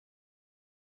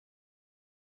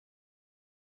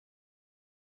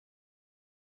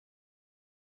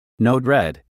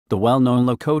NodeRED, the well-known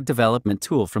low-code development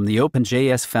tool from the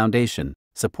OpenJS Foundation,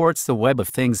 supports the Web of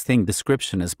Things thing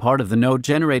description as part of the Node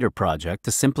Generator project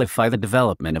to simplify the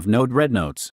development of NodeRED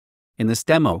nodes. In this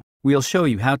demo, we'll show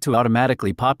you how to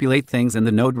automatically populate things in the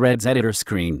NodeRED's editor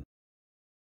screen.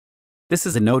 This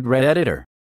is a NodeRED editor.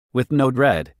 With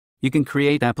NodeRED, you can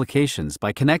create applications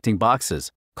by connecting boxes,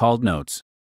 called nodes.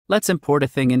 Let's import a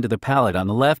thing into the palette on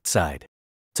the left side.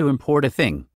 To import a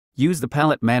thing, use the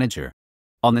Palette Manager.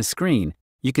 On the screen,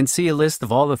 you can see a list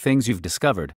of all the things you've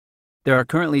discovered. There are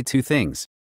currently 2 things.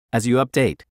 As you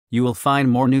update, you will find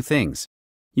more new things.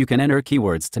 You can enter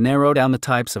keywords to narrow down the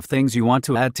types of things you want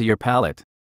to add to your palette.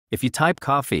 If you type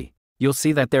coffee, you'll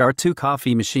see that there are 2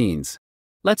 coffee machines.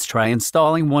 Let's try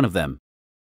installing one of them.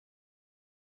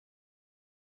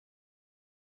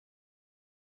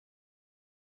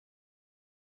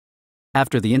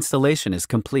 After the installation is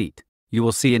complete, you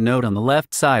will see a node on the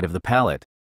left side of the palette.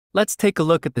 Let's take a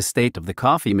look at the state of the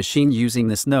coffee machine using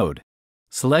this node.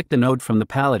 Select the node from the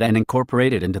palette and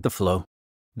incorporate it into the flow.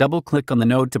 Double-click on the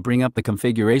node to bring up the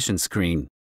configuration screen.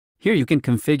 Here you can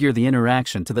configure the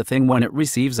interaction to the thing when it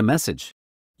receives a message.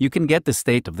 You can get the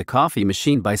state of the coffee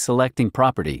machine by selecting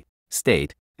Property,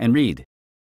 State, and Read.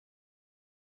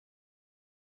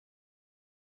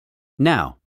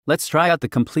 Now, let's try out the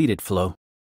completed flow.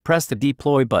 Press the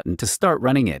Deploy button to start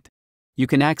running it. You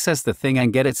can access the thing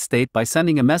and get its state by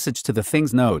sending a message to the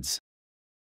thing's nodes.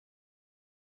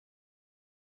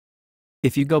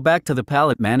 If you go back to the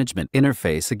Palette Management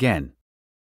interface again,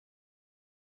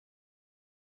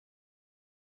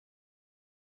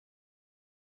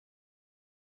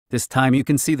 this time you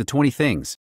can see the 20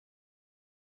 things.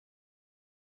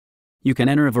 You can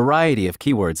enter a variety of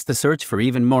keywords to search for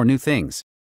even more new things.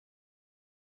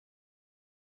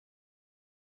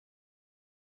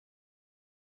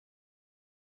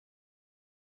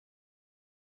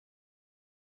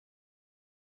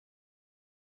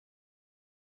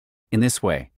 In this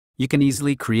way, you can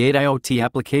easily create IoT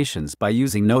applications by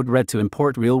using NodeRED to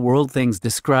import real-world things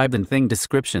described in thing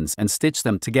descriptions and stitch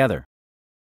them together.